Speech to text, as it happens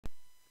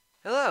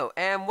Hello,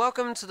 and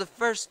welcome to the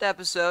first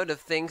episode of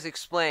Things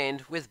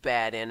Explained with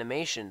Bad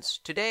Animations.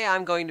 Today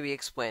I'm going to be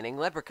explaining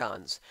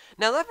leprechauns.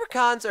 Now,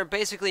 leprechauns are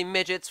basically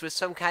midgets with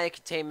some kind of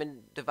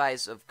containment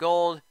device of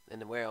gold,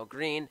 and they wear all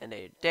green, and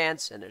they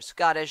dance, and they're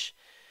Scottish.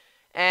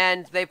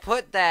 And they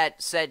put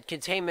that said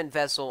containment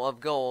vessel of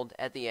gold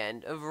at the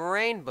end of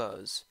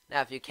rainbows. Now,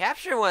 if you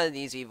capture one of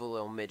these evil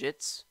little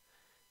midgets,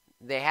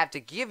 they have to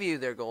give you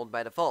their gold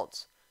by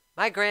default.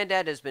 My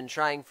granddad has been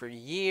trying for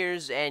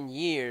years and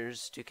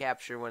years to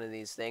capture one of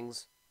these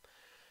things.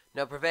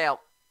 No prevail.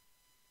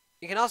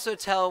 You can also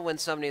tell when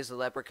somebody is a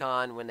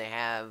leprechaun when they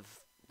have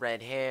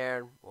red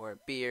hair, or a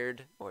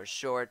beard, or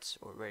short,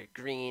 or very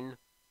green,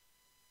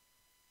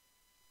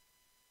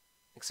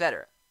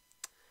 etc.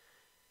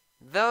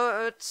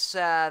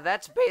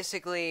 That's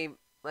basically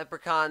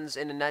leprechauns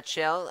in a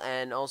nutshell,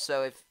 and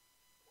also if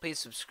please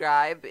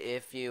subscribe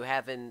if you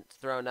haven't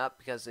thrown up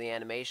because the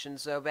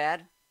animation's so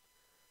bad.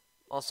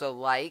 Also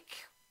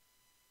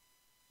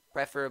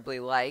preferably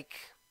like.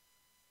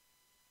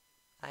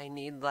 I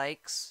need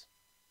likes.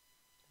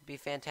 It'd be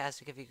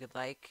fantastic if you could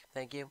like.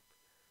 Thank you.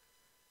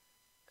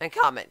 And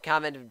comment.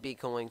 Comment would be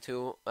cool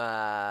too.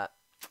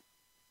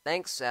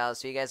 Thanks. I'll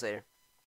see you guys later.